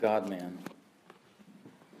God-man.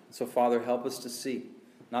 So, Father, help us to see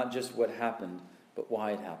not just what happened, but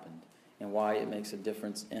why it happened and why it makes a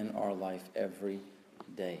difference in our life every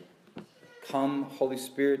day. Come, Holy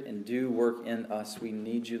Spirit, and do work in us. We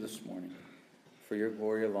need you this morning. For your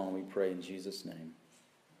glory alone, we pray in Jesus' name.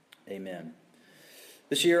 Amen.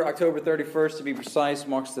 This year, October 31st, to be precise,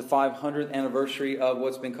 marks the 500th anniversary of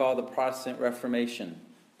what's been called the Protestant Reformation,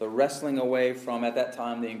 the wrestling away from, at that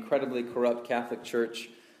time, the incredibly corrupt Catholic Church,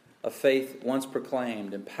 a faith once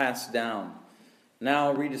proclaimed and passed down,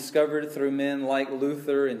 now rediscovered through men like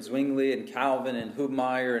Luther and Zwingli and Calvin and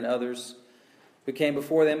Hubmaier and others who came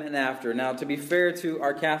before them and after. Now, to be fair to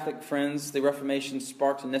our Catholic friends, the Reformation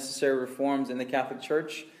sparked necessary reforms in the Catholic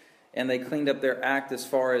Church, and they cleaned up their act as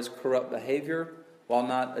far as corrupt behavior while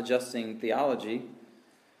not adjusting theology.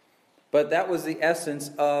 But that was the essence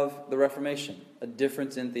of the Reformation, a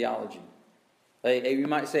difference in theology. You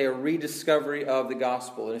might say a rediscovery of the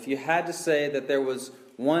gospel. And if you had to say that there was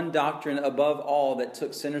one doctrine above all that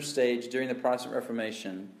took center stage during the Protestant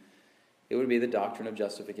Reformation, it would be the doctrine of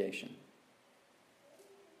justification.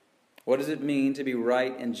 What does it mean to be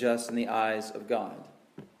right and just in the eyes of God?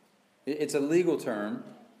 It's a legal term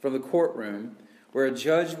from the courtroom where a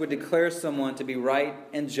judge would declare someone to be right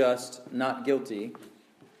and just, not guilty,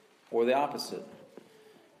 or the opposite.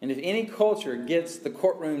 And if any culture gets the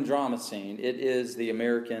courtroom drama scene, it is the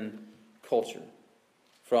American culture.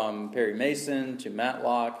 From Perry Mason to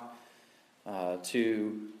Matlock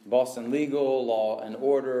to Boston Legal, Law and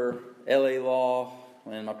Order, LA Law.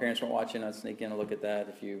 When my parents weren't watching, I'd sneak in and look at that,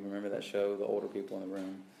 if you remember that show, the older people in the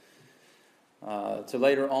room. To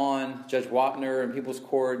later on, Judge Wapner and People's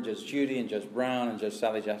Court, Judge Judy and Judge Brown and Judge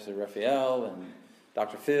Sally Jefferson Raphael and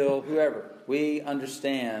Dr. Phil, whoever. We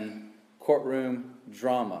understand courtroom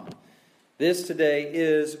drama. This today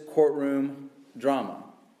is courtroom drama.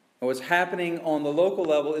 And what's happening on the local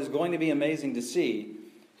level is going to be amazing to see.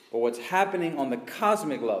 But what's happening on the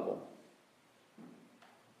cosmic level,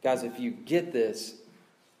 guys, if you get this,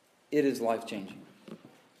 it is life-changing.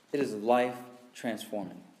 It is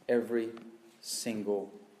life-transforming every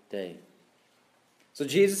single day. So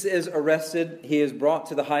Jesus is arrested. He is brought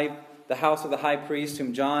to the house of the high priest,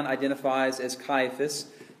 whom John identifies as Caiaphas.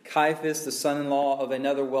 Caiaphas, the son-in-law of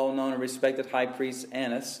another well-known and respected high priest,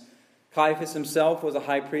 Annas. Caiaphas himself was a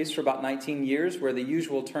high priest for about 19 years, where the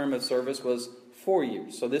usual term of service was 4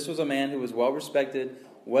 years. So this was a man who was well-respected,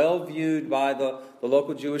 well viewed by the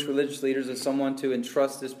local Jewish religious leaders as someone to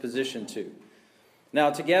entrust this position to. Now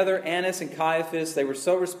together, Annas and Caiaphas, they were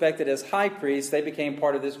so respected as high priests, they became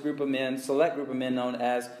part of this group of men, select group of men known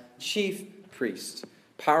as chief priests.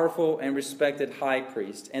 Powerful and respected high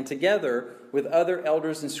priest. And together with other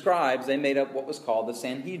elders and scribes, they made up what was called the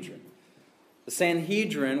Sanhedrin. The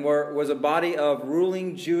Sanhedrin was a body of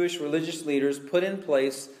ruling Jewish religious leaders put in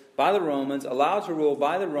place by the Romans, allowed to rule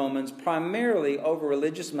by the Romans primarily over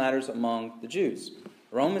religious matters among the Jews.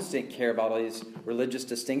 The Romans didn't care about all these religious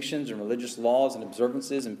distinctions and religious laws and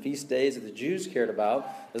observances and feast days that the Jews cared about.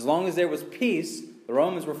 As long as there was peace, the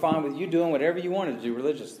Romans were fine with you doing whatever you wanted to do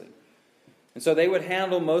religiously. And so they would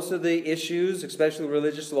handle most of the issues, especially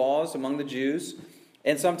religious laws among the Jews.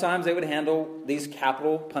 And sometimes they would handle these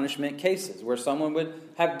capital punishment cases where someone would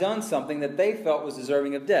have done something that they felt was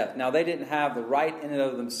deserving of death. Now, they didn't have the right in and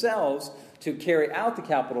of themselves to carry out the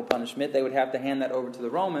capital punishment. They would have to hand that over to the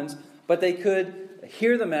Romans. But they could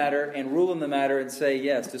hear the matter and rule in the matter and say,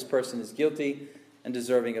 yes, this person is guilty and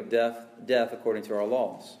deserving of death according to our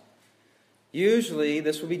laws. Usually,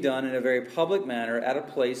 this would be done in a very public manner at a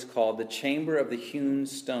place called the Chamber of the Hewn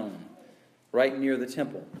Stone, right near the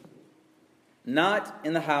temple. Not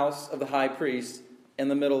in the house of the high priest in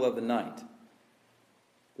the middle of the night.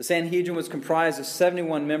 The Sanhedrin was comprised of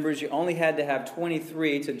 71 members. You only had to have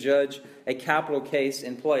 23 to judge a capital case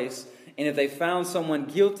in place. And if they found someone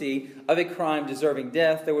guilty of a crime deserving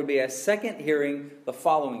death, there would be a second hearing the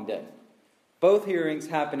following day. Both hearings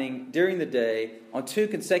happening during the day on 2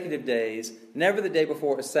 consecutive days, never the day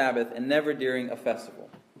before a Sabbath and never during a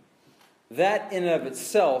festival. That in and of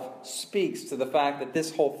itself speaks to the fact that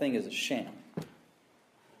this whole thing is a sham.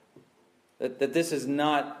 That this is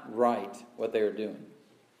not right, what they are doing.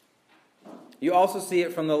 You also see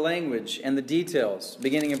it from the language and the details,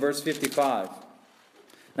 beginning in verse 55.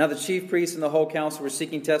 Now the chief priests and the whole council were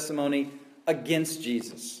seeking testimony against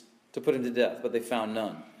Jesus to put him to death, but they found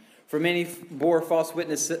none. For many bore false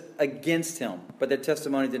witness against him, but their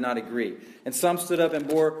testimony did not agree. And some stood up and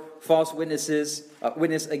bore false witness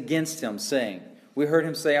against him, saying, We heard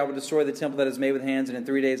him say, I will destroy the temple that is made with hands, and in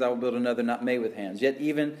 3 days I will build another not made with hands. Yet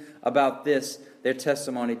even about this their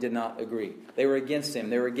testimony did not agree. They were against him.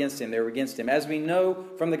 They were against him. They were against him. As we know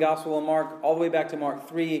from the Gospel of Mark, all the way back to Mark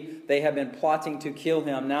 3, they have been plotting to kill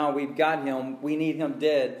him. Now we've got him. We need him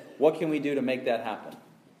dead. What can we do to make that happen?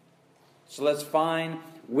 So let's find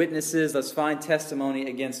witnesses. Let's find testimony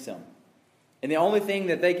against him. And the only thing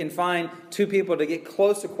that they can find two people to get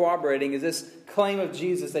close to corroborating is this claim of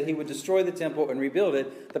Jesus that he would destroy the temple and rebuild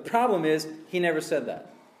it. The problem is he never said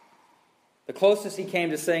that. The closest he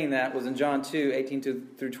came to saying that was in John 2, 18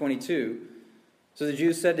 through 22. So the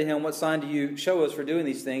Jews said to him, "What sign do you show us for doing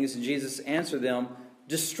these things?" And Jesus answered them,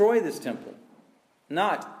 "Destroy this temple."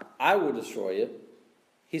 Not, "I will destroy it."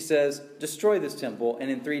 He says, "Destroy this temple,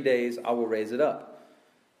 and in 3 days I will raise it up."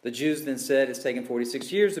 The Jews then said, "It's taken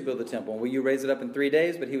 46 years to build the temple. Will you raise it up in 3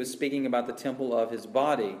 days?" But he was speaking about the temple of his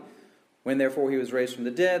body. When therefore he was raised from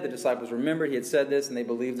the dead, the disciples remembered he had said this, and they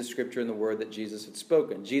believed the scripture and the word that Jesus had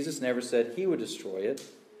spoken. Jesus never said he would destroy it.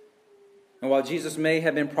 And while Jesus may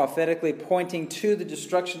have been prophetically pointing to the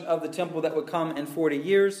destruction of the temple that would come in 40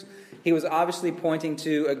 years, he was obviously pointing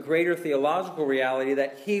to a greater theological reality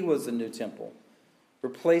that he was the new temple,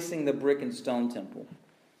 replacing the brick and stone temple.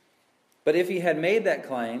 But if he had made that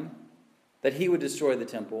claim, that he would destroy the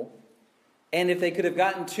temple, and if they could have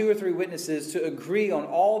gotten 2 or 3 witnesses to agree on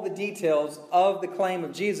all the details of the claim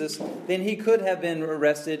of Jesus, then he could have been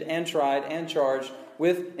arrested and tried and charged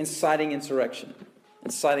with inciting insurrection,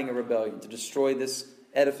 inciting a rebellion to destroy this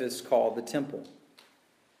edifice called the temple.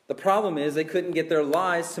 The problem is they couldn't get their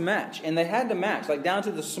lies to match, and they had to match, like down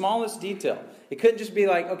to the smallest detail. It couldn't just be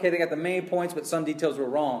like, okay, they got the main points, but some details were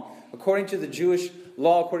wrong. According to the Jewish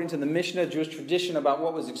law, according to the Mishnah, Jewish tradition about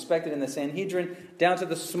what was expected in the Sanhedrin, down to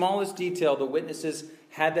the smallest detail, the witnesses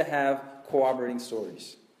had to have corroborating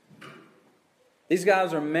stories. These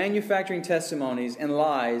guys are manufacturing testimonies and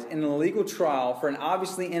lies in an illegal trial for an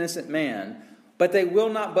obviously innocent man, but they will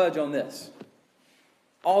not budge on this.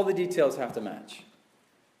 All the details have to match.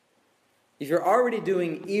 If you're already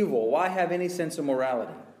doing evil, why have any sense of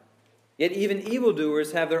morality? Yet even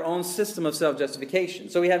evildoers have their own system of self-justification.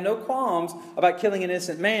 So we have no qualms about killing an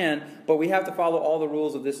innocent man, but we have to follow all the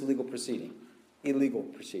rules of this illegal proceeding.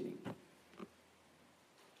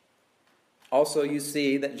 Also, you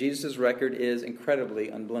see that Jesus' record is incredibly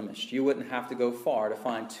unblemished. You wouldn't have to go far to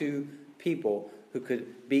find 2 people who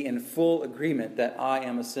could be in full agreement that I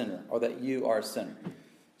am a sinner or that you are a sinner.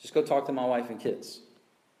 Just go talk to my wife and kids.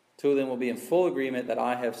 2 of them will be in full agreement that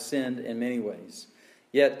I have sinned in many ways.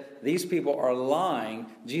 Yet these people are lying.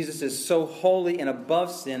 Jesus is so holy and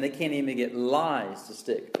above sin, they can't even get lies to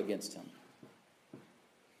stick against him.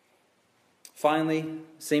 Finally,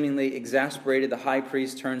 seemingly exasperated, the high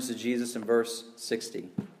priest turns to Jesus in verse 60.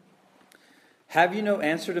 "Have you no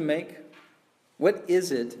answer to make? What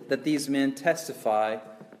is it that these men testify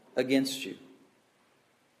against you?"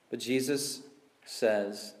 But Jesus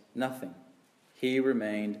says nothing. He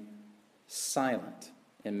remained silent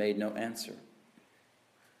and made no answer.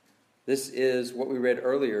 This is what we read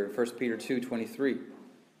earlier in 1 Peter 2:23,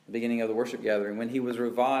 the beginning of the worship gathering. When he was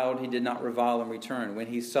reviled, he did not revile in return. When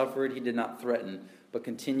he suffered, he did not threaten, but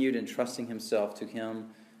continued entrusting himself to him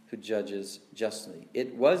who judges justly.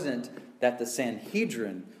 It wasn't that the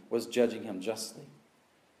Sanhedrin was judging him justly.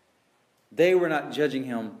 They were not judging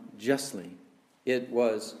him justly. It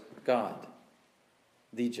was God,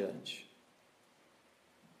 the judge.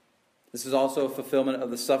 This is also a fulfillment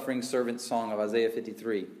of the suffering servant song of Isaiah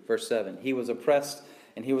 53, verse 7. "He was oppressed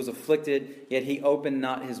and he was afflicted, yet he opened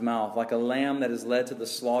not his mouth. Like a lamb that is led to the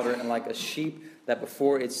slaughter, and like a sheep that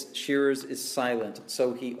before its shearers is silent,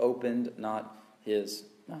 so he opened not his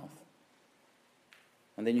mouth."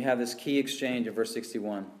 And then you have this key exchange in verse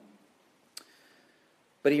 61.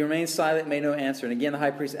 "But he remained silent and made no answer. And again the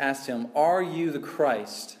high priest asked him, 'Are you the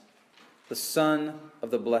Christ, the Son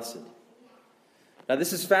of the Blessed?'" Now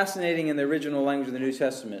this is fascinating in the original language of the New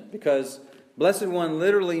Testament, because Blessed One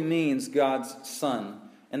literally means God's Son.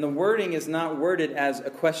 And the wording is not worded as a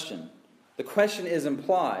question. The question is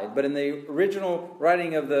implied, but in the original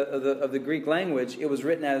writing of the Greek language, it was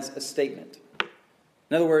written as a statement.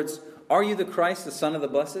 In other words, "Are you the Christ, the Son of the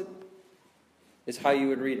Blessed?" is how you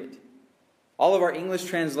would read it. All of our English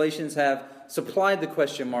translations have supplied the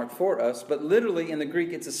question mark for us, but literally in the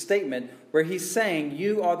Greek it's a statement where he's saying,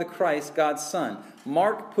 "You are the Christ, God's Son."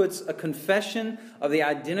 Mark puts a confession of the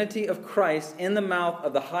identity of Christ in the mouth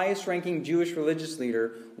of the highest ranking Jewish religious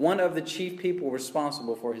leader, one of the chief people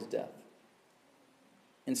responsible for his death,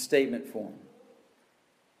 in statement form.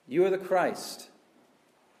 "You are the Christ,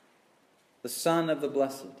 the Son of the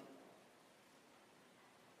Blessed,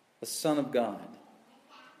 the Son of God."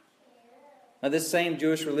 Now this same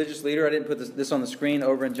Jewish religious leader, I didn't put this on the screen,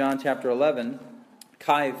 over in John chapter 11,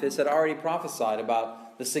 Caiaphas had already prophesied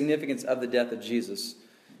about the significance of the death of Jesus.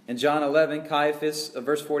 In John 11, Caiaphas,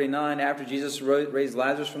 verse 49, after Jesus raised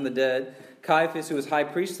Lazarus from the dead, Caiaphas, who was high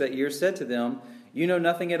priest that year, said to them, "You know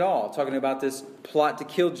nothing at all," talking about this plot to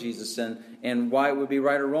kill Jesus and why it would be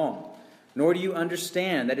right or wrong. "Nor do you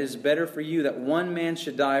understand that it is better for you that one man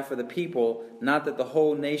should die for the people, not that the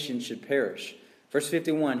whole nation should perish." Verse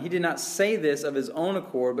 51, he did not say this of his own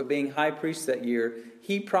accord, but being high priest that year,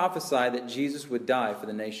 he prophesied that Jesus would die for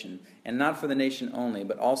the nation, and not for the nation only,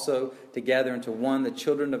 but also to gather into one the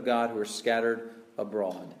children of God who are scattered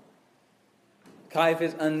abroad.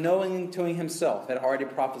 Caiaphas, unknowingly to himself, had already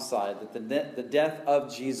prophesied that the death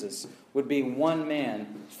of Jesus would be one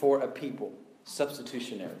man for a people,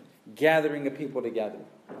 substitutionary, gathering a people together.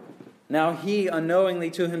 Now he,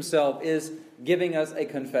 unknowingly to himself, is giving us a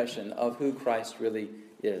confession of who Christ really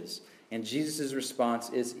is. And Jesus'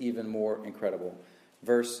 response is even more incredible.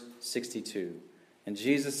 Verse 62, and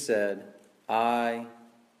Jesus said, "I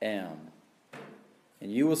am.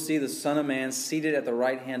 And you will see the Son of Man seated at the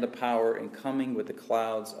right hand of power and coming with the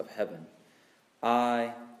clouds of heaven."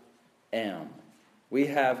 I am. We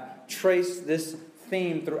have traced this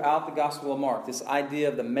theme throughout the Gospel of Mark, this idea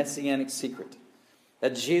of the messianic secret.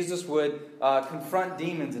 That Jesus would confront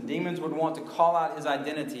demons, and demons would want to call out his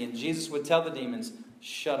identity, and Jesus would tell the demons,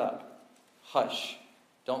 "Shut up, hush,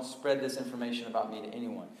 don't spread this information about me to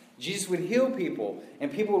anyone." Jesus would heal people,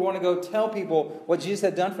 and people would want to go tell people what Jesus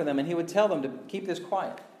had done for them, and he would tell them to keep this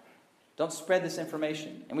quiet. Don't spread this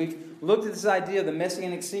information. And we've looked at this idea of the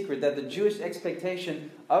messianic secret, that the Jewish expectation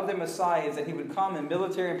of the Messiah is that he would come in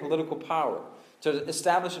military and political power to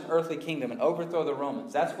establish an earthly kingdom and overthrow the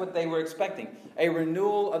Romans. That's what they were expecting. A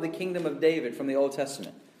renewal of the kingdom of David from the Old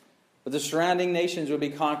Testament. But the surrounding nations would be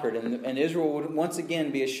conquered, and Israel would once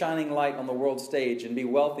again be a shining light on the world stage and be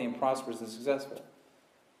wealthy and prosperous and successful.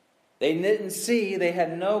 They didn't see, they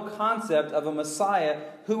had no concept of a Messiah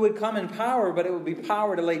who would come in power, but it would be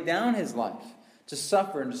power to lay down his life, to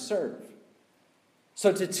suffer and to serve.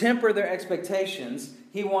 So to temper their expectations,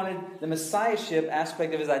 he wanted the messiahship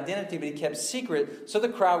aspect of his identity, but he kept secret so the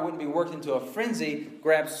crowd wouldn't be worked into a frenzy,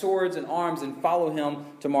 grab swords and arms and follow him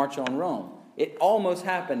to march on Rome. It almost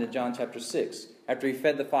happened in John chapter 6. After he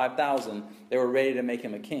fed the 5,000, they were ready to make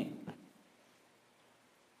him a king.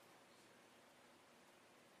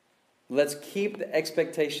 Let's keep the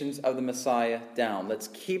expectations of the Messiah down. Let's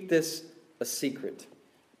keep this a secret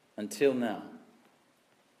until now.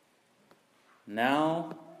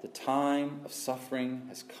 Now the time of suffering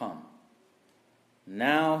has come.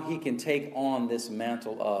 Now he can take on this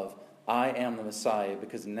mantle of, "I am the Messiah,"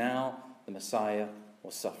 because now the Messiah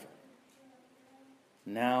will suffer.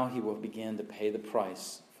 Now he will begin to pay the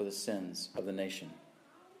price for the sins of the nation.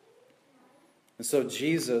 And so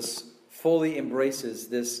Jesus fully embraces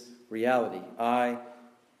this reality. I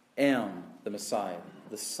am the Messiah,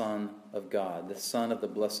 the Son of God, the Son of the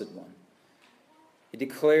Blessed One. He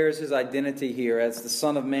declares his identity here as the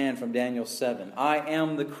Son of Man from Daniel 7. I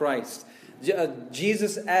am the Christ.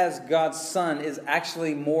 Jesus as God's Son is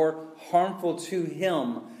actually more harmful to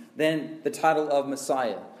him than the title of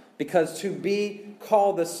Messiah. Because to be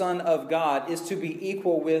called the Son of God is to be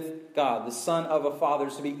equal with God. The Son of a Father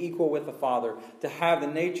is to be equal with the Father. To have the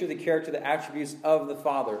nature, the character, the attributes of the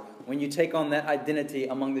Father. When you take on that identity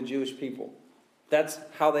among the Jewish people. That's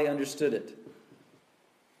how they understood it.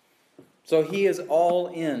 So he is all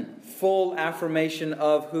in. Full affirmation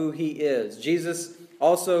of who he is. Jesus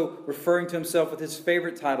also referring to himself with his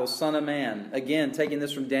favorite title, Son of Man. Again, taking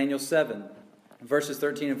this from Daniel 7, verses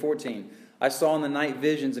 13 and 14. I saw in the night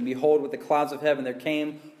visions, and behold, with the clouds of heaven there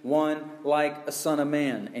came one like a son of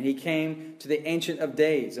man. And he came to the Ancient of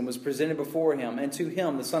Days and was presented before him. And to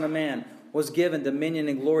him, the Son of Man, was given dominion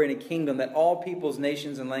and glory and a kingdom that all peoples,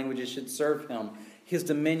 nations, and languages should serve him. His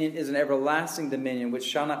dominion is an everlasting dominion which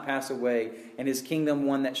shall not pass away, and his kingdom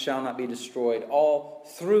one that shall not be destroyed. All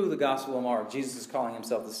through the Gospel of Mark, Jesus is calling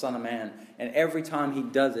himself the Son of Man. And every time he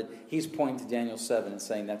does it, he's pointing to Daniel 7 and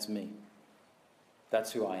saying, that's me.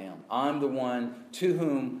 That's who I am. I'm the one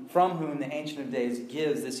from whom the Ancient of Days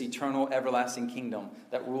gives this eternal, everlasting kingdom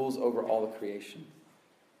that rules over all of creation.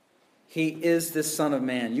 He is this Son of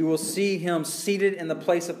Man. You will see him seated in the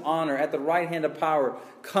place of honor at the right hand of power,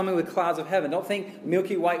 coming with clouds of heaven. Don't think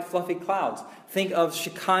milky white fluffy clouds. Think of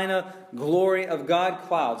Shekinah, glory of God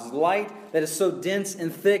clouds. Light that is so dense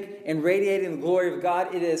and thick and radiating the glory of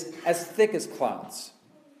God, it is as thick as clouds.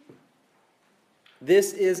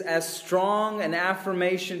 This is as strong an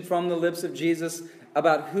affirmation from the lips of Jesus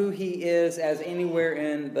about who he is as anywhere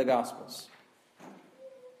in the Gospels.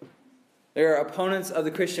 There are opponents of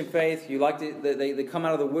the Christian faith who they come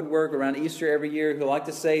out of the woodwork around Easter every year who like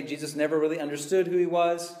to say Jesus never really understood who he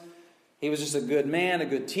was. He was just a good man, a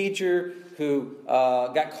good teacher who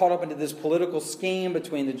got caught up into this political scheme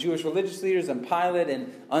between the Jewish religious leaders and Pilate,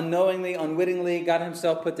 and unknowingly, unwittingly got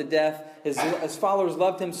himself put to death. His followers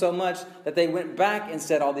loved him so much that they went back and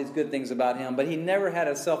said all these good things about him, but he never had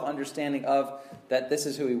a self-understanding of that this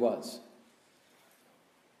is who he was.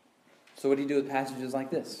 So what do you do with passages like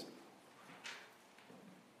this?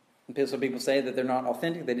 Some people say that they're not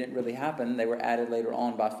authentic, they didn't really happen, they were added later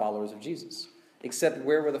on by followers of Jesus. Except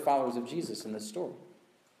where were the followers of Jesus in this story?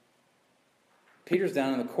 Peter's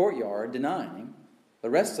down in the courtyard denying him. The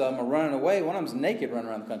rest of them are running away. One of them's naked running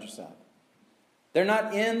around the countryside. They're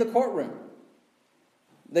not in the courtroom.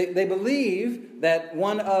 They believe that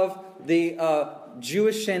one of the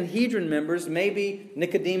Jewish Sanhedrin members, maybe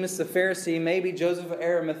Nicodemus the Pharisee, maybe Joseph of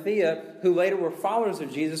Arimathea, who later were followers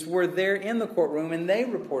of Jesus, were there in the courtroom, and they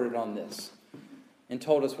reported on this and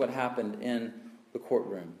told us what happened in the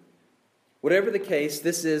courtroom. Whatever the case,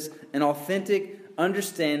 this is an authentic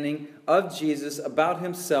understanding of Jesus about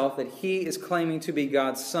himself, that he is claiming to be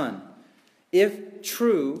God's Son. If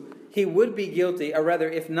true, he would be guilty, or rather,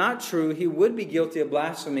 if not true, he would be guilty of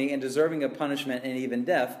blasphemy and deserving of punishment and even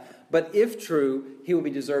death. But if true, he will be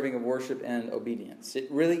deserving of worship and obedience. It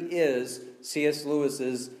really is C.S.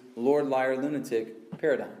 Lewis's Lord, Liar, Lunatic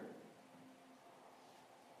paradigm.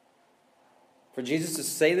 For Jesus to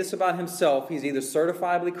say this about himself, he's either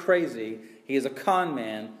certifiably crazy, he is a con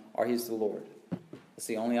man, or he's the Lord. That's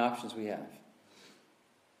the only options we have.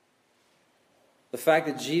 The fact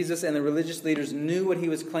that Jesus and the religious leaders knew what he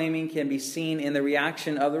was claiming can be seen in the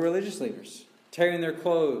reaction of the religious leaders. Tearing their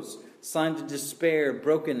clothes, signs of despair,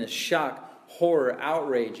 brokenness, shock, horror,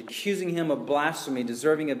 outrage, accusing him of blasphemy,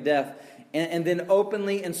 deserving of death, and then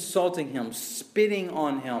openly insulting him, spitting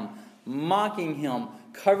on him, mocking him,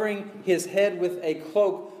 covering his head with a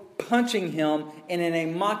cloak, punching him, and in a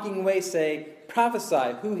mocking way say,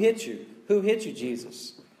 "Prophesy, who hit you? Who hit you,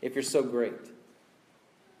 Jesus, if you're so great?"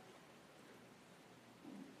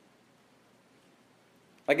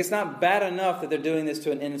 Like, it's not bad enough that they're doing this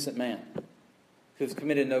to an innocent man who's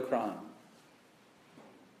committed no crime.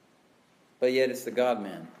 But yet it's the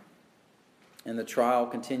God-man. And the trial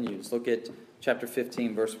continues. Look at chapter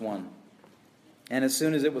 15, verse 1. "And as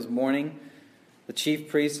soon as it was morning, the chief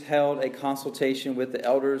priests held a consultation with the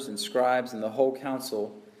elders and scribes and the whole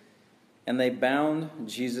council, and they bound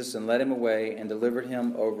Jesus and led him away and delivered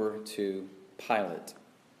him over to Pilate."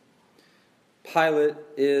 Pilate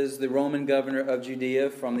is the Roman governor of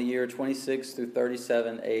Judea from the year 26 through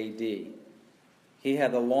 37 AD. He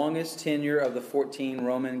had the longest tenure of the 14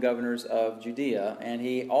 Roman governors of Judea, and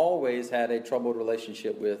he always had a troubled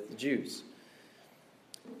relationship with the Jews.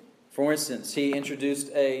 For instance, he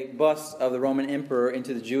introduced a bust of the Roman emperor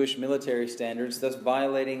into the Jewish military standards, thus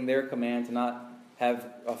violating their command to not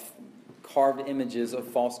have carved images of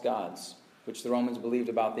false gods, which the Romans believed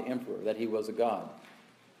about the emperor, that he was a god.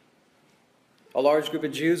 A large group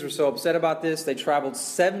of Jews were so upset about this, they traveled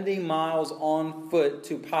 70 miles on foot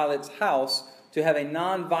to Pilate's house to have a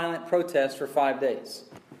non-violent protest for 5 days.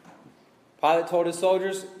 Pilate told his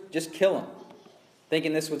soldiers, "Just kill him,"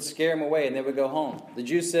 thinking this would scare him away and they would go home. The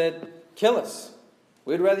Jews said, "Kill us.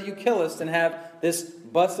 We'd rather you kill us than have this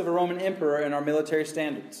bust of a Roman emperor in our military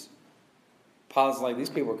standards." Pilate's like, "These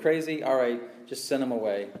people are crazy. All right, just send them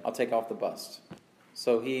away. I'll take off the bust."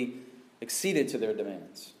 So he acceded to their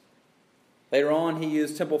demands. Later on, he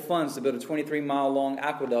used temple funds to build a 23-mile-long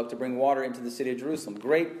aqueduct to bring water into the city of Jerusalem.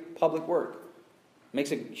 Great public work.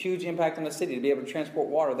 Makes a huge impact on the city to be able to transport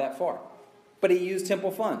water that far. But he used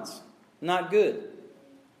temple funds. Not good.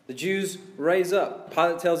 The Jews raise up.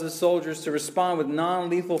 Pilate tells his soldiers to respond with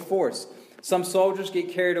non-lethal force. Some soldiers get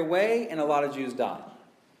carried away, and a lot of Jews die.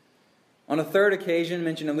 On a third occasion,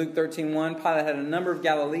 mentioned in Luke 13:1, Pilate had a number of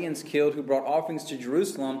Galileans killed who brought offerings to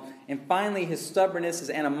Jerusalem. And finally, his stubbornness, his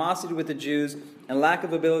animosity with the Jews, and lack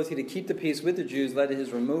of ability to keep the peace with the Jews led to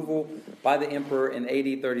his removal by the emperor in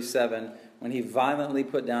AD 37, when he violently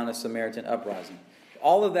put down a Samaritan uprising.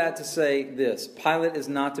 All of that to say this: Pilate is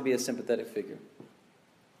not to be a sympathetic figure.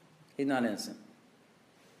 He's not innocent.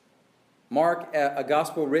 Mark, a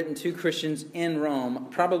gospel written to Christians in Rome,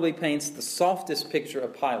 probably paints the softest picture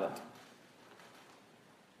of Pilate.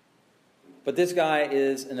 But this guy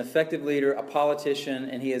is an effective leader, a politician,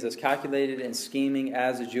 and he is as calculated and scheming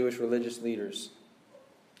as the Jewish religious leaders.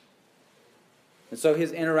 And so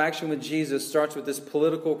his interaction with Jesus starts with this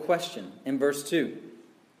political question in verse 2.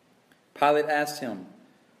 Pilate asked him,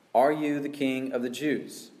 "Are you the king of the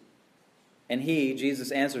Jews?" And he,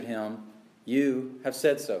 Jesus, answered him, "You have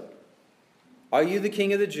said so." Are you the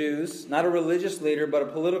king of the Jews? Not a religious leader, but a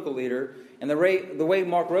political leader. And the way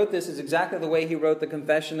Mark wrote this is exactly the way he wrote the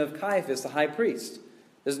confession of Caiaphas, the high priest.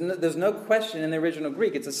 There's no question in the original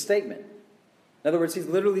Greek. It's a statement. In other words, he's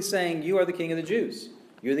literally saying, you are the king of the Jews.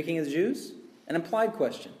 You're the king of the Jews? An implied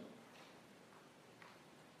question.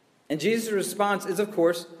 And Jesus' response is, of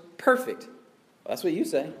course, perfect. Well, that's what you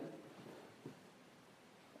say.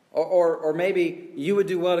 Or maybe you would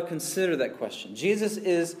do well to consider that question. Jesus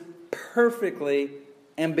is perfectly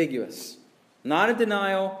ambiguous. Not a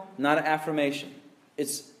denial, not an affirmation.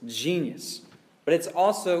 It's genius. But it's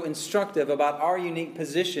also instructive about our unique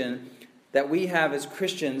position that we have as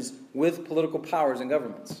Christians with political powers and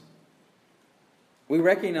governments. We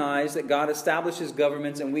recognize that God establishes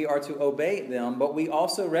governments and we are to obey them, but we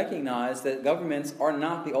also recognize that governments are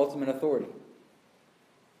not the ultimate authority.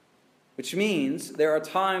 Which means there are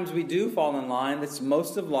times we do fall in line, that's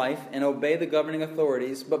most of life, and obey the governing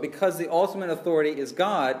authorities, but because the ultimate authority is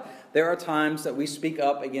God, there are times that we speak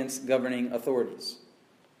up against governing authorities.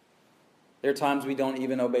 There are times we don't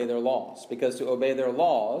even obey their laws, because to obey their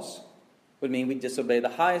laws would mean we disobey the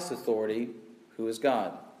highest authority, who is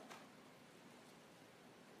God.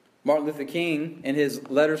 Martin Luther King, in his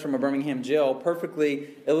Letters from a Birmingham Jail, perfectly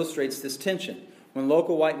illustrates this tension. When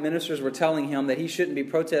local white ministers were telling him that he shouldn't be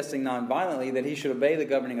protesting nonviolently, that he should obey the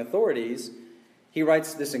governing authorities, he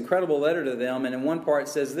writes this incredible letter to them, and in one part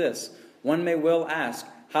says this: one may well ask,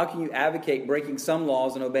 how can you advocate breaking some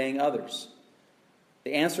laws and obeying others?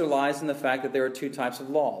 The answer lies in the fact that there are two types of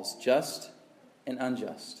laws, just and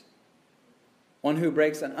unjust. One who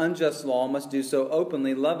breaks an unjust law must do so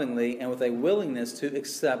openly, lovingly, and with a willingness to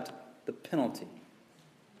accept the penalty.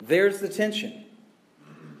 There's the tension.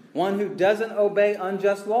 One who doesn't obey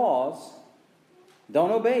unjust laws,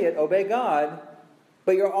 don't obey it, obey God,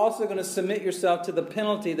 but you're also going to submit yourself to the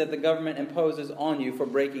penalty that the government imposes on you for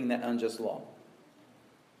breaking that unjust law.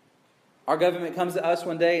 Our government comes to us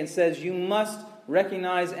one day and says, you must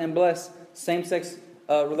recognize and bless same-sex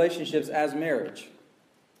relationships as marriage,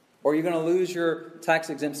 or you're going to lose your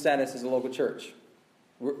tax-exempt status as a local church.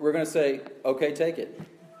 We're going to say, okay, take it.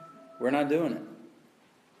 We're not doing it.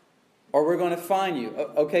 Or we're going to fine you.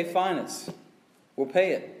 Okay, fine us. We'll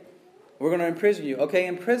pay it. We're going to imprison you. Okay,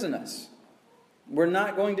 imprison us. We're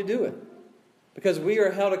not going to do it. Because we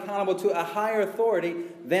are held accountable to a higher authority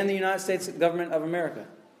than the United States government of America.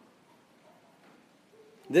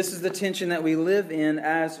 This is the tension that we live in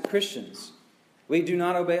as Christians. We do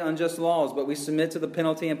not obey unjust laws, but we submit to the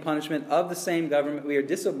penalty and punishment of the same government we are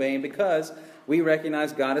disobeying because we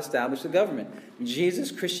recognize God established the government.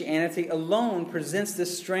 Jesus' Christianity alone presents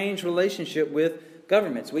this strange relationship with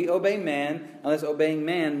governments. We obey man unless obeying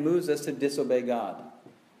man moves us to disobey God.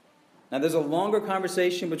 Now there's a longer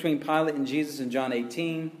conversation between Pilate and Jesus in John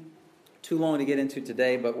 18. Too long to get into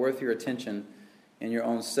today, but worth your attention in your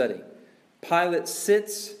own study. Pilate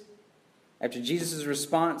sits after Jesus'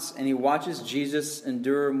 response, and he watches Jesus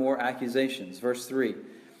endure more accusations. Verse 3.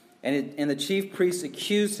 And the chief priests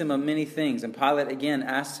accused him of many things. And Pilate again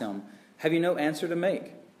asked him, have you no answer to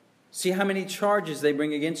make? See how many charges they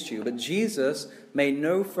bring against you. But Jesus made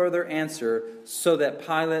no further answer, so that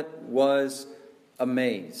Pilate was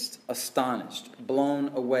amazed, astonished,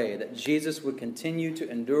 blown away, that Jesus would continue to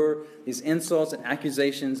endure these insults and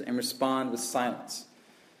accusations and respond with silence.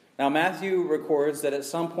 Now Matthew records that at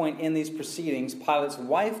some point in these proceedings, Pilate's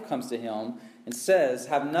wife comes to him and says,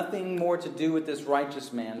 have nothing more to do with this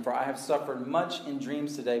righteous man, for I have suffered much in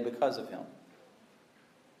dreams today because of him.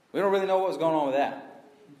 We don't really know what was going on with that.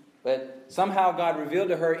 But somehow God revealed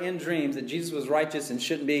to her in dreams that Jesus was righteous and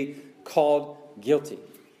shouldn't be called guilty.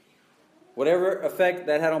 Whatever effect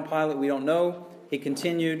that had on Pilate, we don't know. He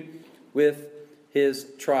continued with his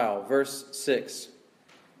trial. Verse 6.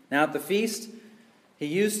 Now at the feast, he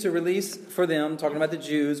used to release for them, talking about the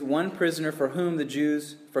Jews, one prisoner for whom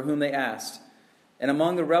they asked. And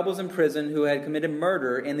among the rebels in prison who had committed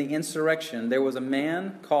murder in the insurrection, there was a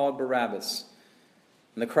man called Barabbas.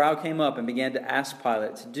 And the crowd came up and began to ask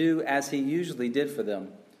Pilate to do as he usually did for them.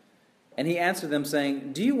 And he answered them,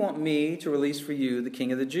 saying, do you want me to release for you the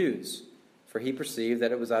king of the Jews? For he perceived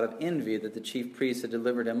that it was out of envy that the chief priests had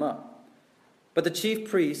delivered him up. But the chief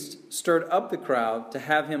priests stirred up the crowd to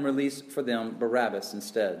have him release for them Barabbas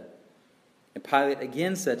instead. And Pilate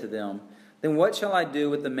again said to them, then what shall I do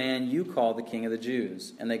with the man you call the king of the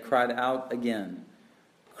Jews? And they cried out again,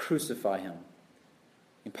 crucify him.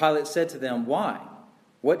 And Pilate said to them, why?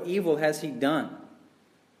 What evil has he done?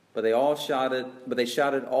 But they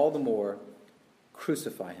shouted all the more,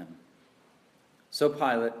 crucify him. So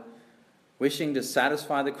Pilate, wishing to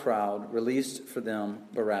satisfy the crowd, released for them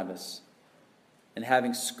Barabbas. And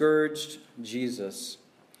having scourged Jesus,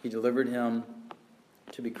 he delivered him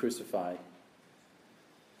to be crucified.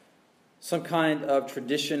 Some kind of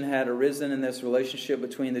tradition had arisen in this relationship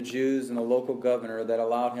between the Jews and the local governor that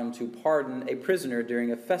allowed him to pardon a prisoner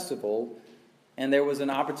during a festival. And there was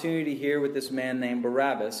an opportunity here with this man named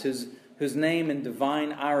Barabbas, whose name in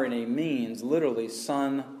divine irony means literally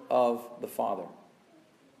son of the Father.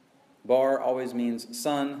 Bar always means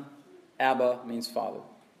son, Abba means father.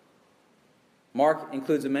 Matthew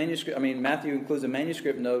includes a manuscript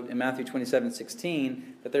note in Matthew 27:16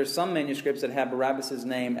 that there's some manuscripts that have Barabbas'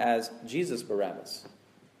 name as Jesus Barabbas.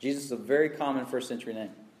 Jesus is a very common first century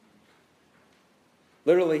name.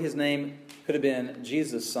 Literally, his name could have been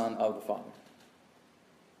Jesus, son of the Father.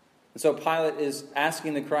 And so Pilate is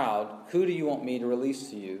asking the crowd, who do you want me to release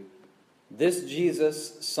to you? This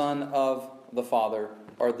Jesus, son of the Father,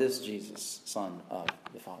 or this Jesus, son of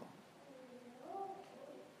the Father?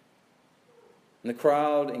 And the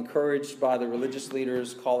crowd, encouraged by the religious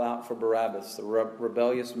leaders, call out for Barabbas, the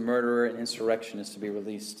rebellious murderer and insurrectionist, to be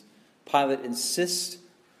released. Pilate insists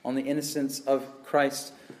on the innocence of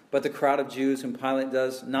Christ, but the crowd of Jews whom Pilate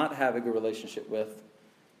does not have a good relationship with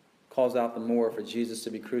calls out the more for Jesus to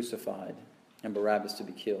be crucified and Barabbas to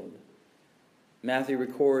be killed. Matthew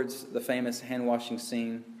records the famous hand-washing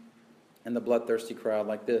scene and the bloodthirsty crowd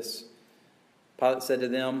like this. Pilate said to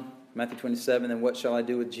them, Matthew 27, "Then what shall I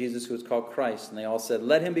do with Jesus who is called Christ?" And they all said,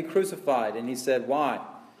 "Let him be crucified." And he said, "Why?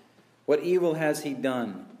 What evil has he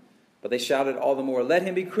done?" But they shouted all the more, "Let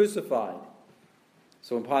him be crucified."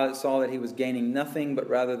 So when Pilate saw that he was gaining nothing, but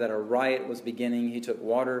rather that a riot was beginning, he took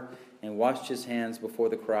water and washed his hands before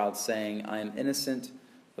the crowd, saying, "I am innocent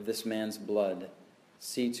of this man's blood.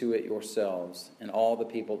 See to it yourselves." And all the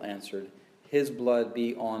people answered, "His blood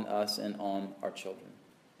be on us and on our children."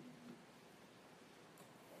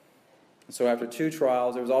 And so after 2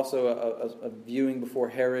 trials, there was also a viewing before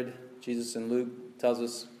Herod. Jesus in Luke tells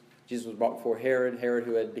us Jesus was brought before Herod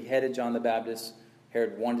who had beheaded John the Baptist.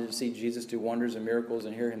 Herod wanted to see Jesus do wonders and miracles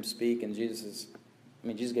and hear him speak, and Jesus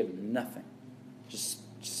gave him nothing. Just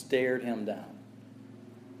stared him down.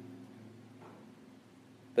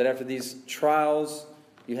 But after these trials,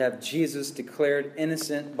 you have Jesus declared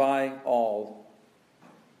innocent by all,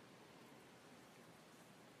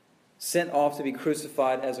 sent off to be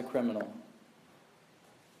crucified as a criminal,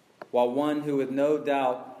 while one who with no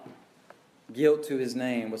doubt guilt to his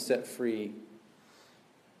name was set free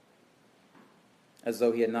as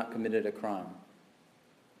though he had not committed a crime.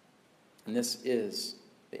 And this is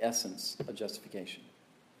the essence of justification.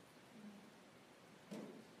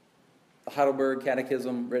 The Heidelberg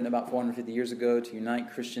Catechism, written about 450 years ago to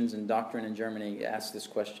unite Christians in doctrine in Germany, asks this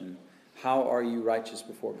question: how are you righteous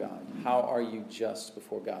before God? How are you just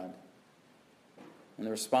before God? And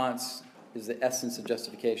the response is the essence of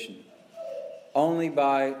justification. Only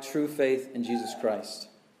by true faith in Jesus Christ.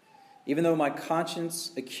 Even though my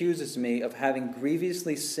conscience accuses me of having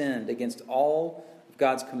grievously sinned against all of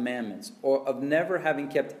God's commandments, or of never having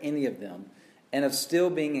kept any of them, and of still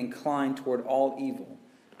being inclined toward all evil,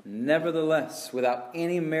 nevertheless, without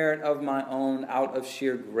any merit of my own, out of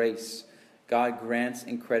sheer grace, God grants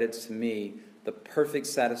and credits to me the perfect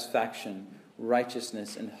satisfaction,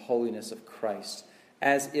 righteousness, and holiness of Christ,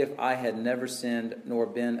 as if I had never sinned nor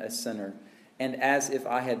been a sinner, and as if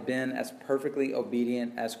I had been as perfectly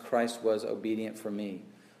obedient as Christ was obedient for me.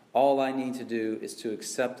 All I need to do is to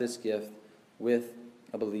accept this gift with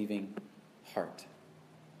a believing heart.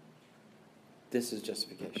 This is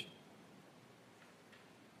justification.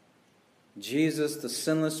 Jesus, the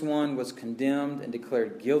sinless one, was condemned and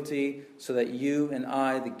declared guilty so that you and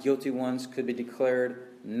I, the guilty ones, could be declared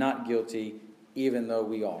not guilty, even though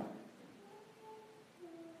we are.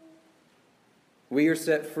 We are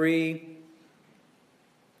set free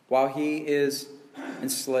while he is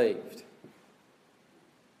enslaved.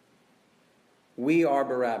 We are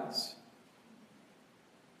Barabbas.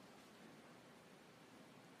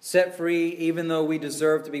 Set free even though we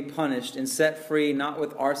deserve to be punished, and set free not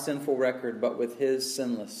with our sinful record, but with his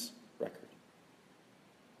sinless record.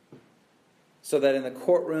 So that in the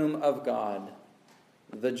courtroom of God,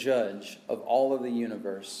 the judge of all of the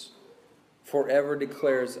universe forever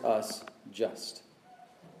declares us just,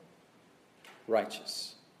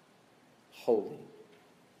 righteous, holy,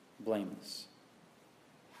 blameless.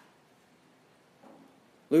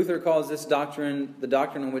 Luther calls this doctrine the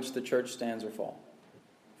doctrine on which the church stands or falls.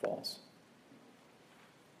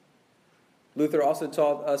 Luther also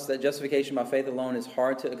taught us that justification by faith alone is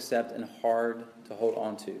hard to accept and hard to hold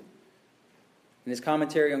on to. In his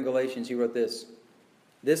commentary on Galatians, he wrote this: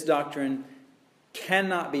 "This doctrine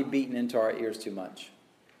cannot be beaten into our ears too much.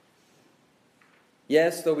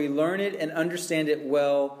 Yes, though we learn it and understand it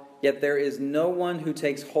well, Yet there is no one who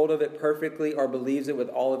takes hold of it perfectly or believes it with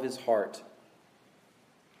all of his heart.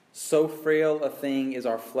 So frail a thing is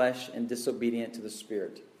our flesh and disobedient to the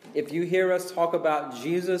Spirit. If you hear us talk about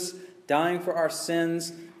Jesus dying for our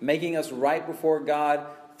sins, making us right before God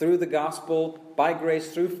through the gospel, by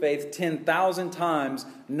grace, through faith, 10,000 times,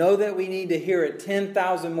 know that we need to hear it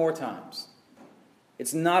 10,000 more times.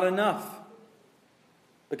 It's not enough.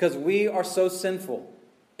 Because we are so sinful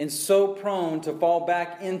and so prone to fall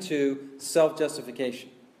back into self-justification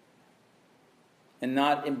and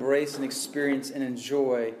not embrace and experience and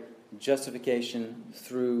enjoy justification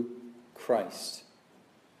through Christ.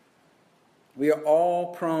 We are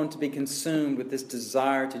all prone to be consumed with this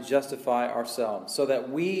desire to justify ourselves so that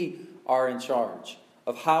we are in charge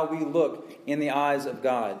of how we look in the eyes of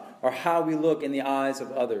God, or how we look in the eyes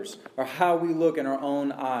of others, or how we look in our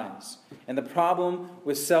own eyes. And the problem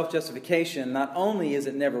with self-justification, not only is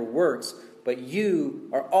it never works, but you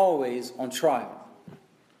are always on trial.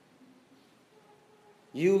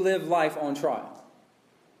 You live life on trial.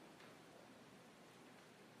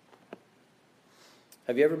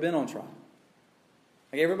 Have you ever been on trial?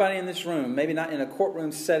 Like everybody in this room, maybe not in a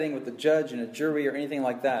courtroom setting with a judge and a jury or anything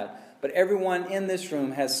like that, but everyone in this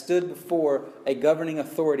room has stood before a governing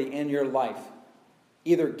authority in your life,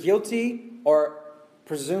 either guilty or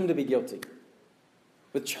presumed to be guilty,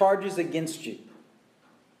 with charges against you.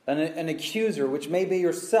 An accuser, which may be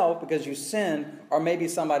yourself because you sinned, or maybe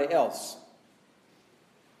somebody else.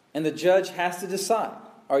 And the judge has to decide,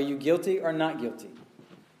 are you guilty or not guilty?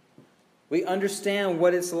 We understand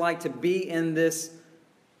what it's like to be in this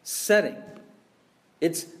setting.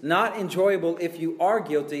 It's not enjoyable if you are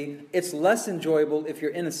guilty. It's less enjoyable if you're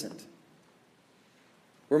innocent.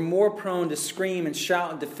 We're more prone to scream and shout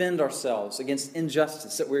and defend ourselves against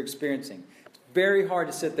injustice that we're experiencing. It's very hard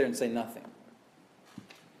to sit there and say nothing.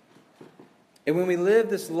 And when we live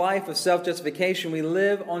this life of self-justification, we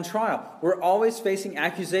live on trial. We're always facing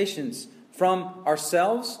accusations from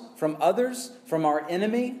ourselves, from others, from our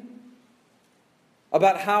enemy,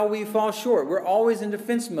 about how we fall short. We're always in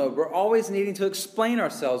defense mode. We're always needing to explain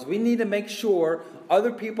ourselves. We need to make sure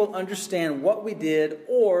other people understand what we did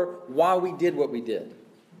or why we did what we did.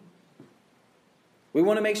 We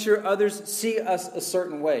want to make sure others see us a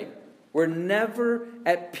certain way. We're never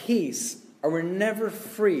at peace, or we're never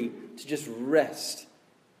free to just rest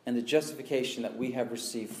in the justification that we have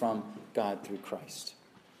received from God through Christ.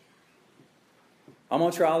 I'm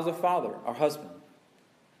on trial as a father, or husband.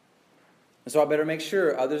 And so I better make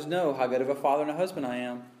sure others know how good of a father and a husband I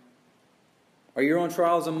am. Or you're on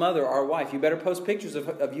trial as a mother or a wife. You better post pictures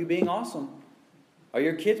of you being awesome. Or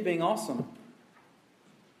your kids being awesome.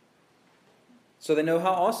 So they know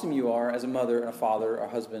how awesome you are as a mother and a father, or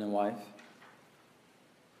husband and wife.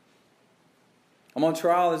 I'm on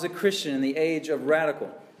trial as a Christian in the age of radical.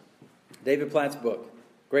 David Platt's book.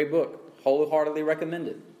 Great book. Wholeheartedly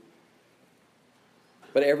recommended.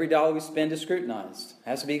 But every dollar we spend is scrutinized. It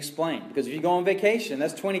has to be explained. Because if you go on vacation,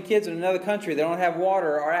 that's 20 kids in another country. They don't have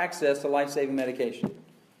water or access to life-saving medication.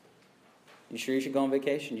 You sure you should go on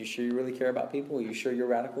vacation? You sure you really care about people? Are you sure you're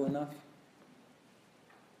radical enough?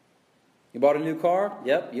 You bought a new car?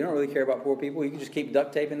 Yep, you don't really care about poor people. You can just keep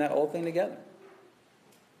duct taping that old thing together.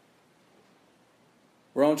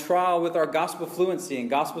 We're on trial with our gospel fluency and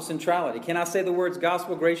gospel centrality. Can I say the words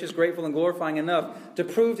gospel, gracious, grateful, and glorifying enough to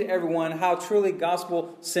prove to everyone how truly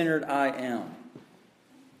gospel-centered I am?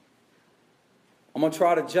 I'm going to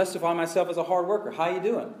try to justify myself as a hard worker. How you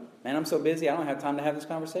doing? Man, I'm so busy, I don't have time to have this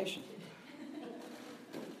conversation.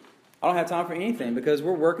 I don't have time for anything because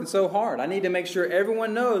we're working so hard. I need to make sure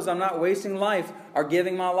everyone knows I'm not wasting life or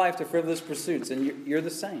giving my life to frivolous pursuits, and you're the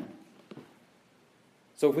same.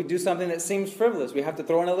 So if we do something that seems frivolous, we have to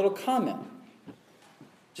throw in a little comment.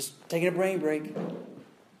 Just taking a brain break.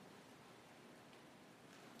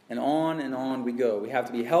 And on we go. We have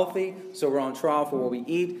to be healthy, so we're on trial for what we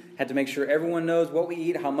eat. Have to make sure everyone knows what we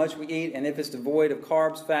eat, how much we eat, and if it's devoid of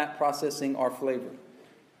carbs, fat, processing, or flavor.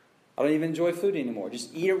 I don't even enjoy food anymore.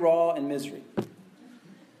 Just eat it raw in misery.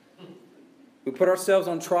 We put ourselves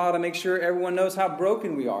on trial to make sure everyone knows how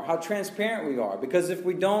broken we are, how transparent we are. Because if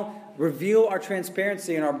we don't reveal our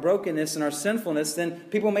transparency and our brokenness and our sinfulness, then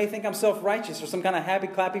people may think I'm self-righteous or some kind of happy,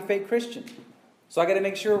 clappy, fake Christian. So I got to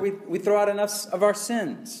make sure we throw out enough of our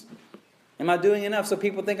sins. Am I doing enough so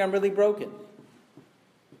people think I'm really broken?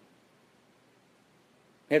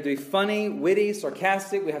 We have to be funny, witty,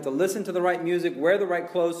 sarcastic. We have to listen to the right music, wear the right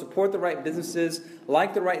clothes, support the right businesses,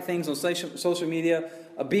 like the right things on social media,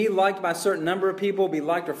 be liked by a certain number of people, be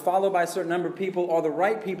liked or followed by a certain number of people, or the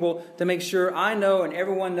right people to make sure I know and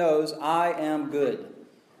everyone knows I am good.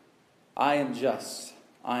 I am just.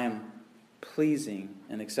 I am pleasing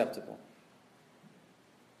and acceptable.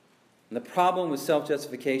 And the problem with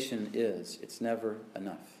self-justification is it's never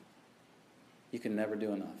enough. You can never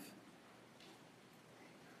do enough.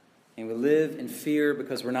 And we live in fear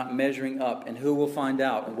because we're not measuring up. And who will find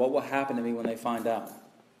out? And what will happen to me when they find out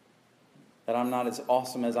that I'm not as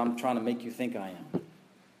awesome as I'm trying to make you think I am?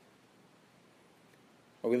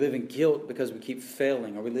 Or we live in guilt because we keep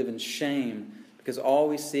failing. Or we live in shame because all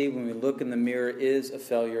we see when we look in the mirror is a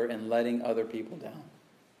failure and letting other people down.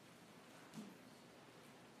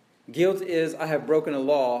 Guilt is, I have broken a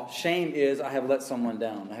law. Shame is, I have let someone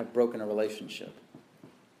down. I have broken a relationship.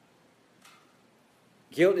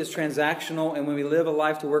 Guilt is transactional, and when we live a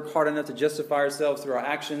life to work hard enough to justify ourselves through our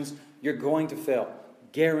actions, you're going to fail.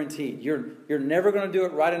 Guaranteed. You're never going to do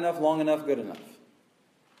it right enough, long enough, good enough.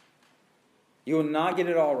 You will not get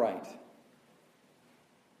it all right.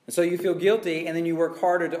 And so you feel guilty, and then you work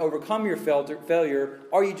harder to overcome your failure,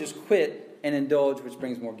 or you just quit and indulge, which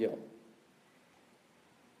brings more guilt.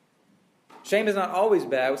 Shame is not always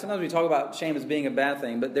bad. Sometimes we talk about shame as being a bad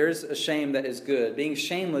thing, but there is a shame that is good. Being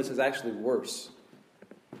shameless is actually worse.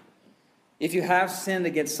 If you have sinned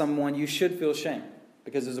against someone, you should feel shame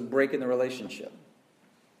because there's a break in the relationship.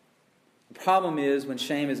 The problem is when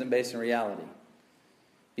shame isn't based in reality.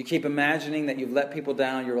 You keep imagining that you've let people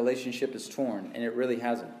down, your relationship is torn, and it really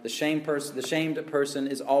hasn't. The shamed person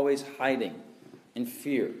is always hiding in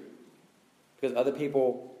fear because other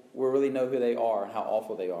people will really know who they are and how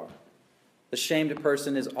awful they are. The shamed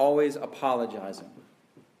person is always apologizing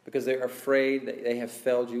because they're afraid that they have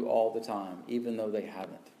failed you all the time, even though they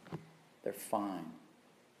haven't. They're fine.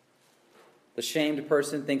 The shamed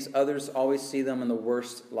person thinks others always see them in the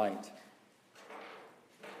worst light.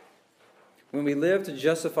 When we live to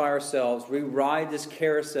justify ourselves, we ride this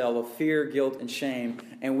carousel of fear, guilt, and shame,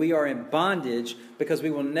 and we are in bondage because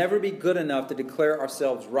we will never be good enough to declare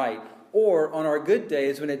ourselves right. Or on our good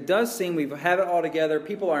days, when it does seem we have it all together,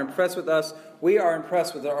 people are impressed with us, we are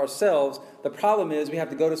impressed with ourselves. The problem is we have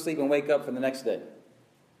to go to sleep and wake up for the next day.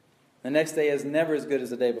 The next day is never as good as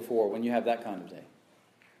the day before when you have that kind of day.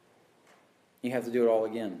 You have to do it all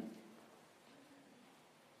again.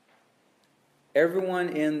 Everyone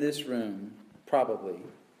in this room probably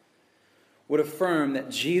would affirm that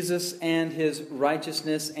Jesus and his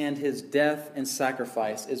righteousness and his death and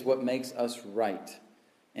sacrifice is what makes us right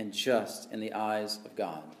and just in the eyes of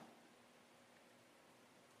God.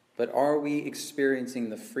 But are we experiencing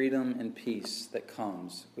the freedom and peace that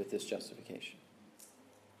comes with this justification?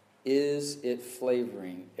 Is it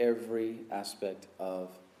flavoring every aspect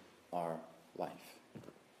of our life?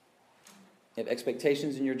 You have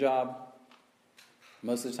expectations in your job.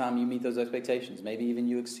 Most of the time you meet those expectations. Maybe even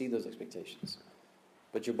you exceed those expectations.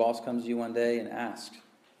 But your boss comes to you one day and asks,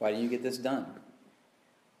 why didn't you get this done?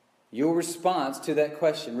 Your response to that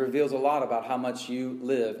question reveals a lot about how much you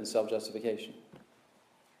live in self-justification.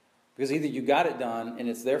 Because either you got it done and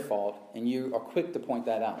it's their fault and you are quick to point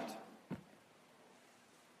that out.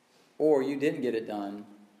 Or you didn't get it done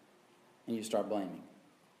and you start blaming.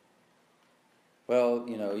 Well,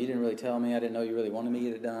 you didn't really tell me. I didn't know you really wanted me to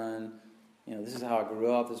get it done. This is how I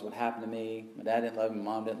grew up. This is what happened to me. My dad didn't love me. My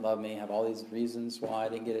mom didn't love me. I have all these reasons why I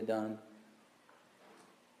didn't get it done.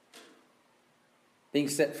 Being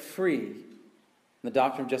set free in the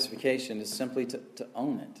doctrine of justification is simply to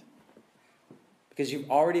own it. Because you've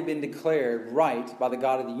already been declared right by the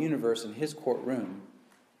God of the universe in his courtroom.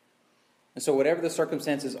 And so whatever the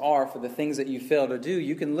circumstances are for the things that you fail to do,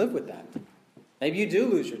 you can live with that. Maybe you do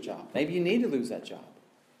lose your job. Maybe you need to lose that job.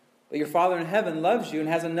 But your Father in heaven loves you and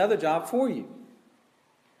has another job for you.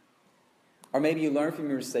 Or maybe you learn from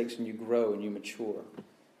your mistakes and you grow and you mature.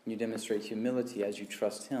 And you demonstrate humility as you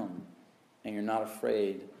trust him. And you're not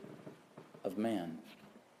afraid of man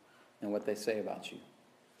and what they say about you.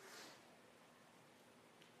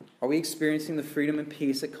 Are we experiencing the freedom and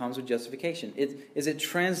peace that comes with justification? Is it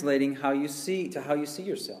translating how you see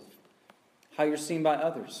yourself? How you're seen by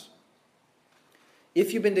others?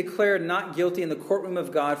 If you've been declared not guilty in the courtroom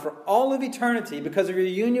of God for all of eternity because of your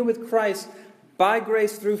union with Christ by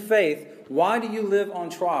grace through faith, why do you live on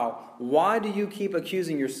trial? Why do you keep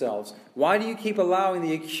accusing yourselves? Why do you keep allowing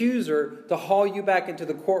the accuser to haul you back into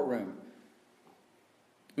the courtroom?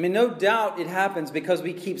 No doubt it happens because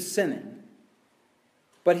we keep sinning.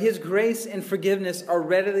 But his grace and forgiveness are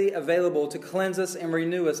readily available to cleanse us and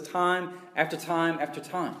renew us time after time after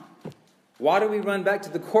time. Why do we run back to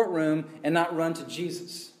the courtroom and not run to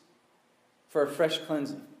Jesus for a fresh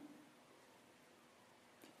cleansing?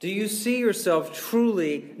 Do you see yourself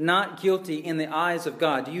truly not guilty in the eyes of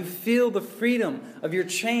God? Do you feel the freedom of your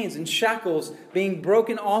chains and shackles being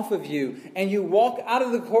broken off of you and you walk out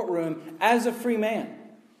of the courtroom as a free man?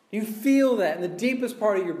 Do you feel that in the deepest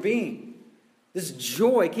part of your being? This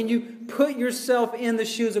joy. Can you put yourself in the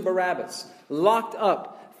shoes of Barabbas, locked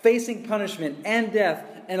up, facing punishment and death,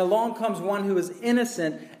 and along comes one who is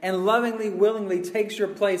innocent and lovingly, willingly takes your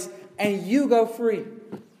place, and you go free?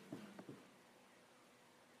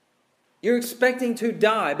 You're expecting to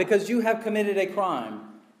die because you have committed a crime,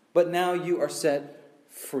 but now you are set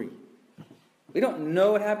free. We don't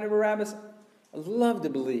know what happened to Barabbas. I'd love to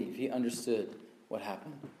believe he understood what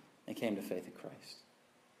happened and came to faith in Christ.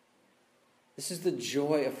 This is the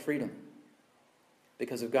joy of freedom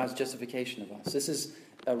because of God's justification of us. This is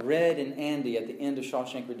Red and Andy at the end of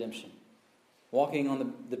Shawshank Redemption, walking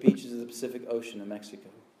on the beaches of the Pacific Ocean in Mexico.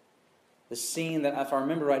 The scene that, if I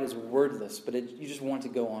remember right, is wordless, but you just want to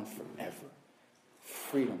go on forever.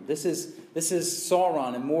 Freedom. This is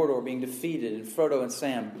Sauron and Mordor being defeated, and Frodo and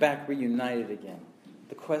Sam back reunited again.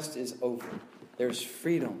 The quest is over. There's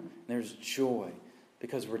freedom and there's joy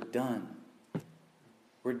because we're done.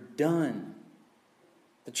 We're done.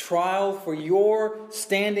 The trial for your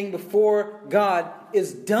standing before God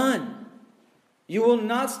is done. You will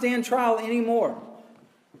not stand trial anymore.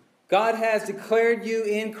 God has declared you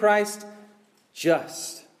in Christ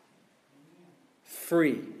just,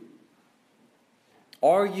 free.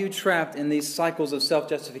 Are you trapped in these cycles of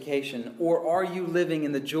self-justification, or are you living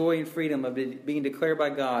in the joy and freedom of being declared by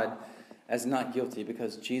God as not guilty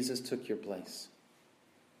because Jesus took your place?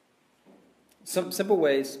 Some simple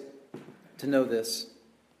ways to know this.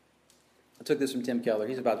 I took this from Tim Keller.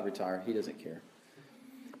 He's about to retire. He doesn't care.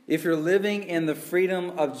 If you're living in the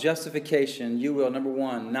freedom of justification, you will, number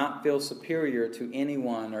one, not feel superior to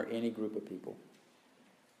anyone or any group of people.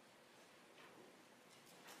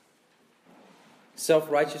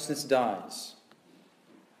 Self-righteousness dies.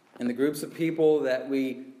 And the groups of people that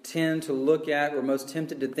we tend to look at, we're most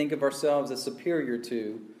tempted to think of ourselves as superior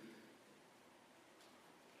to,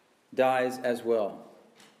 dies as well.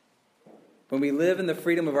 When we live in the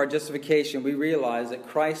freedom of our justification, we realize that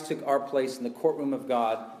Christ took our place in the courtroom of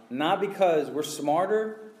God, not because we're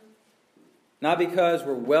smarter, not because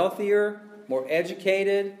we're wealthier, more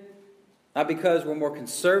educated, not because we're more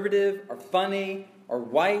conservative or funny or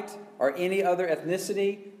white or any other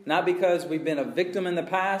ethnicity, not because we've been a victim in the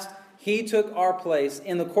past. He took our place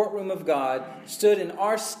in the courtroom of God, stood in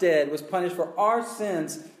our stead, was punished for our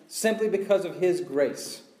sins simply because of His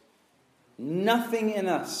grace. Nothing in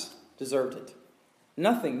us deserved it.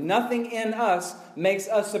 Nothing in us makes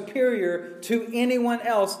us superior to anyone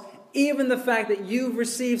else, even the fact that you've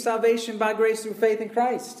received salvation by grace through faith in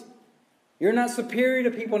Christ. You're not superior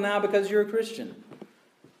to people now because you're a Christian.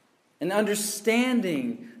 And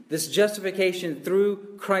understanding this justification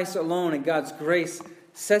through Christ alone and God's grace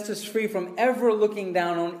sets us free from ever looking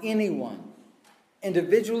down on anyone,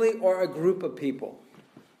 individually or a group of people,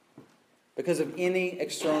 because of any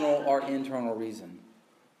external or internal reason.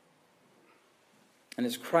 And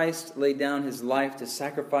as Christ laid down His life to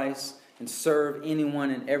sacrifice and serve anyone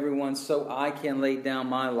and everyone, so I can lay down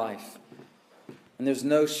my life. And there's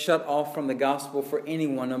no shut off from the gospel for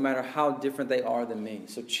anyone, no matter how different they are than me.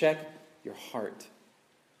 So check your heart.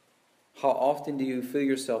 How often do you feel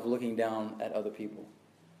yourself looking down at other people?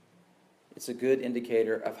 It's a good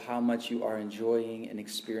indicator of how much you are enjoying and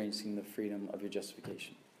experiencing the freedom of your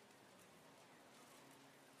justification.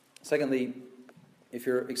 Secondly, if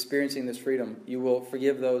you're experiencing this freedom, you will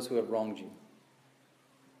forgive those who have wronged you.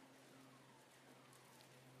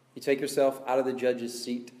 You take yourself out of the judge's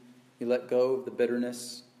seat. You let go of the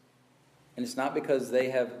bitterness. And it's not because they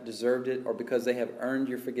have deserved it or because they have earned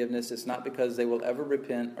your forgiveness. It's not because they will ever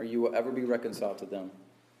repent or you will ever be reconciled to them.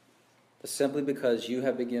 But simply because you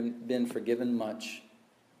have been forgiven much,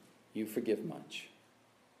 you forgive much.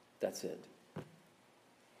 That's it.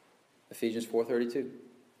 Ephesians 4:32.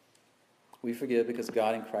 We forgive because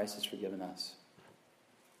God in Christ has forgiven us.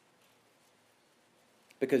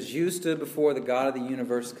 Because you stood before the God of the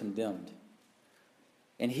universe condemned.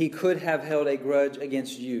 And He could have held a grudge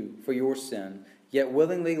against you for your sin, yet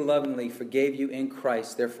willingly, lovingly forgave you in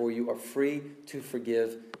Christ. Therefore, you are free to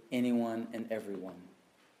forgive anyone and everyone,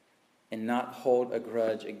 and not hold a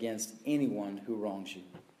grudge against anyone who wrongs you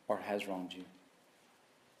or has wronged you.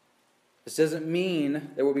 This doesn't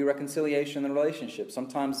mean there will be reconciliation in the relationship.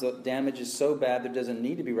 Sometimes the damage is so bad there doesn't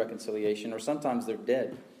need to be reconciliation, or sometimes they're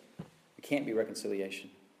dead. There can't be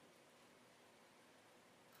reconciliation.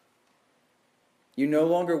 You no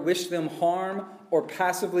longer wish them harm or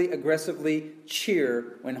passively, aggressively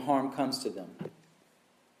cheer when harm comes to them,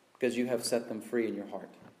 because you have set them free in your heart.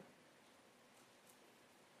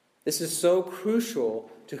 This is so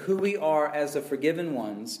crucial to who we are as the forgiven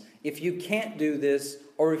ones. If you can't do this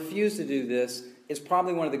or refuse to do this, is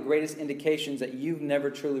probably one of the greatest indications that you've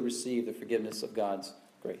never truly received the forgiveness of God's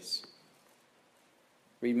grace.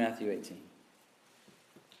 Read Matthew 18.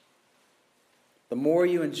 The more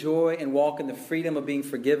you enjoy and walk in the freedom of being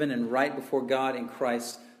forgiven and right before God in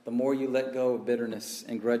Christ, the more you let go of bitterness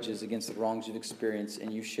and grudges against the wrongs you've experienced,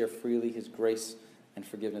 and you share freely His grace and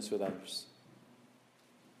forgiveness with others.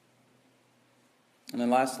 And then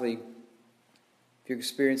lastly, if you're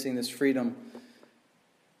experiencing this freedom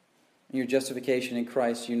and your justification in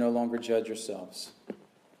Christ, you no longer judge yourselves.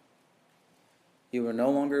 You will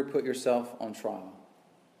no longer put yourself on trial.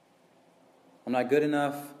 I'm not good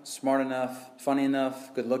enough, smart enough, funny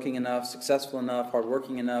enough, good-looking enough, successful enough,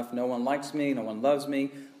 hardworking enough. No one likes me. No one loves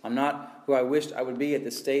me. I'm not who I wished I would be at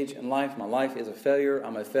this stage in life. My life is a failure.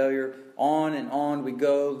 I'm a failure. On and on we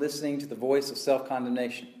go, listening to the voice of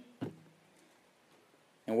self-condemnation.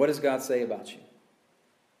 And what does God say about you?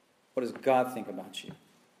 What does God think about you?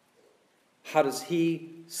 How does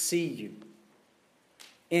He see you?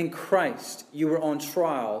 In Christ, you were on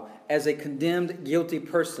trial as a condemned, guilty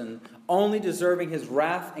person, only deserving His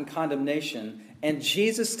wrath and condemnation. And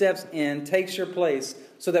Jesus steps in, takes your place,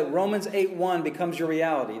 so that Romans 8:1 becomes your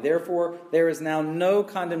reality. Therefore, there is now no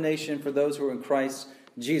condemnation for those who are in Christ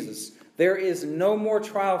Jesus. There is no more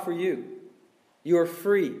trial for you. You are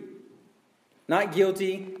free. Not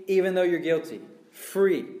guilty, even though you're guilty.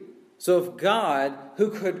 Free. So if God, who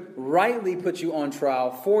could rightly put you on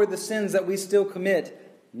trial for the sins that we still commit,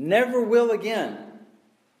 never will again,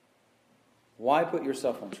 why put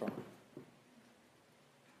yourself on trial?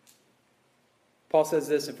 Paul says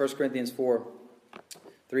this in 1 Corinthians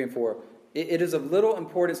 4:3 and 4. It is of little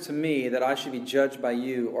importance to me that I should be judged by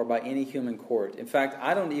you or by any human court. In fact,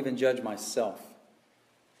 I don't even judge myself.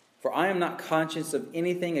 For I am not conscious of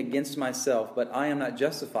anything against myself, but I am not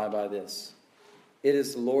justified by this. It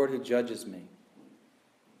is the Lord who judges me.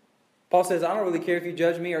 Paul says, I don't really care if you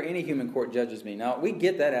judge me or any human court judges me. Now, we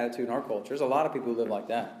get that attitude in our culture. There's a lot of people who live like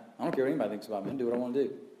that. I don't care what anybody thinks about me. I do what I want to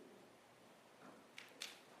do.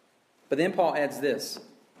 But then Paul adds this.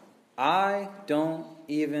 I don't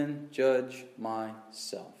even judge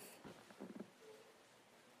myself.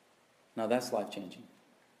 Now, that's life-changing.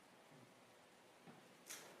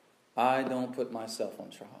 I don't put myself on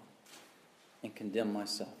trial and condemn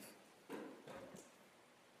myself.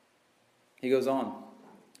 He goes on.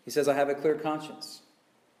 He says, I have a clear conscience.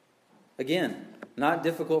 Again, not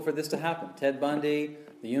difficult for this to happen. Ted Bundy,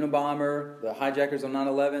 the Unabomber, the hijackers on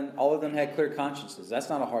 9/11, all of them had clear consciences. That's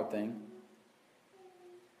not a hard thing.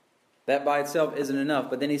 That by itself isn't enough.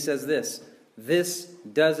 But then he says this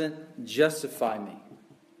doesn't justify me.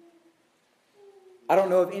 I don't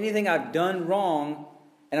know of anything I've done wrong,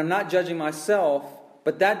 and I'm not judging myself,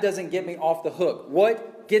 but that doesn't get me off the hook.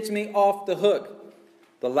 What gets me off the hook?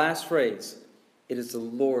 The last phrase, it is the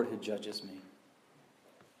Lord who judges me.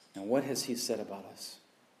 And what has He said about us?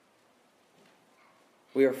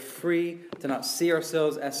 We are free to not see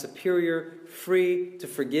ourselves as superior, free to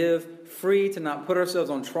forgive, free to not put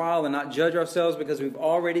ourselves on trial and not judge ourselves because we've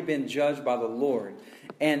already been judged by the Lord.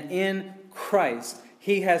 And in Christ,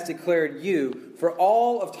 He has declared you for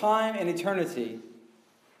all of time and eternity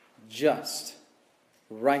just,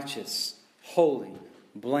 righteous, holy,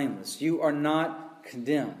 blameless. You are not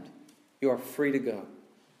condemned. You are free to go.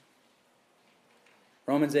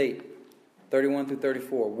 Romans 8:31 through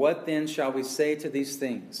 34. What then shall we say to these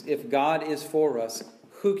things? If God is for us,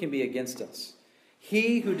 who can be against us?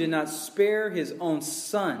 He who did not spare His own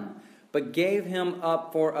Son, but gave Him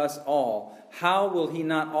up for us all, how will He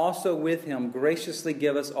not also with Him graciously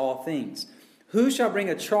give us all things? Who shall bring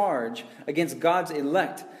a charge against God's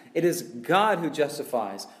elect? It is God who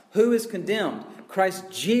justifies. Who is condemned?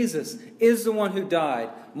 Christ Jesus is the one who died.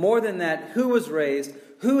 More than that, who was raised,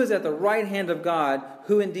 who is at the right hand of God,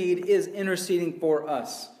 who indeed is interceding for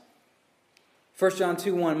us. 1 John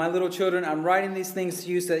 2:1, my little children, I'm writing these things to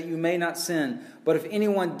you so that you may not sin. But if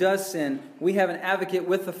anyone does sin, we have an advocate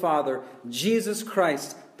with the Father, Jesus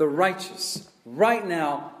Christ, the righteous, right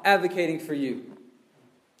now advocating for you.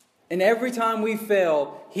 And every time we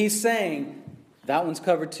fail, He's saying, that one's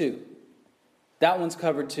covered too. That one's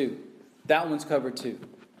covered too. That one's covered too.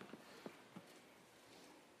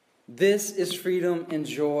 This is freedom and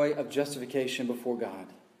joy of justification before God.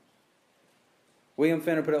 William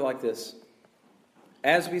Fenner put it like this.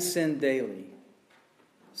 As we sin daily,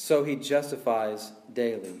 so He justifies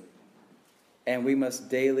daily. And we must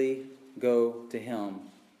daily go to Him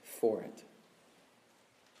for it.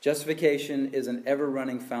 Justification is an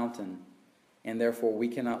ever-running fountain, and therefore we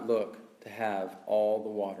cannot look to have all the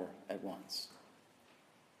water at once.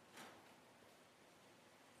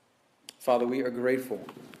 Father, we are grateful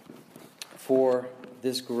for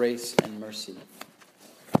this grace and mercy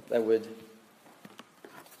that would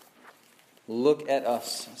look at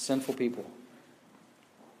us, sinful people,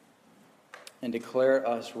 and declare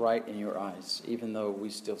us right in your eyes, even though we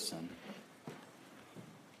still sin.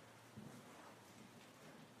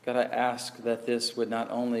 God, I ask that this would not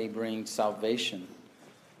only bring salvation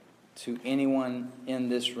to anyone in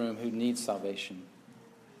this room who needs salvation,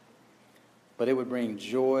 but it would bring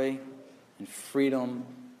joy and freedom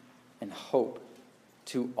and hope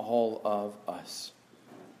to all of us.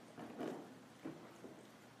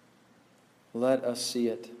 Let us see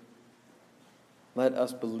it. Let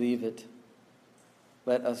us believe it.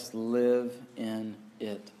 Let us live in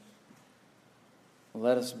it.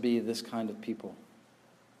 Let us be this kind of people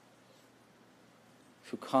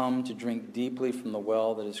who come to drink deeply from the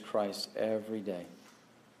well that is Christ every day.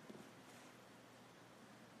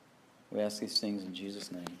 We ask these things in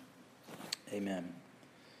Jesus' name. Amen.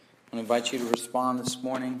 I want to invite you to respond this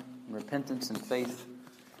morning in repentance and faith.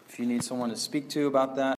 If you need someone to speak to about that,